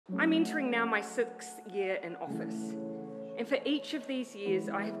I'm entering now my 6th year in office, and for each of these years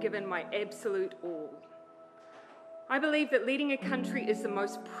I have given my absolute all. I believe that leading a country is the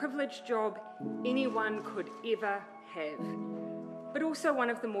most privileged job anyone could ever have, but also one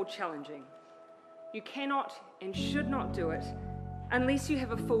of the more challenging. You cannot and should not do it unless you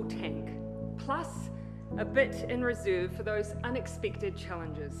have a full tank, plus a bit in reserve for those unexpected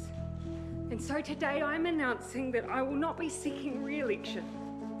challenges. And so today I'm announcing that I will not be seeking re-election,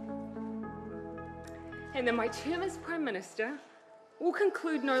 and that my term as Prime Minister will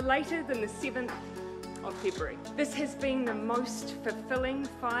conclude no later than the 7th of February. This has been the most fulfilling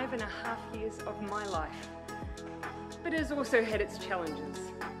 5.5 years of my life, but it has also had its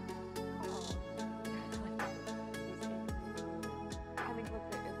challenges.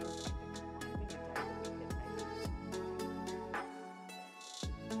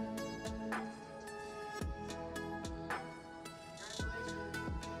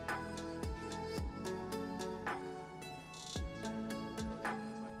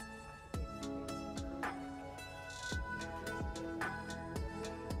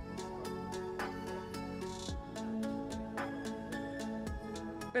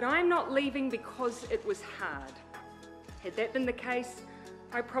 But I'm not leaving because it was hard. Had that been the case,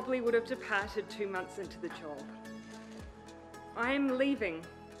 I probably would have departed 2 months into the job. I am leaving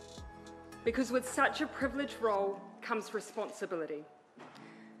because with such a privileged role comes responsibility.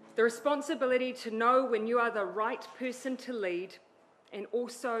 The responsibility to know when you are the right person to lead and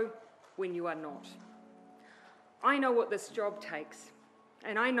also when you are not. I know what this job takes,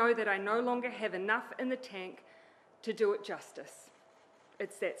 and I know that I no longer have enough in the tank to do it justice.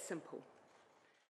 It's that simple.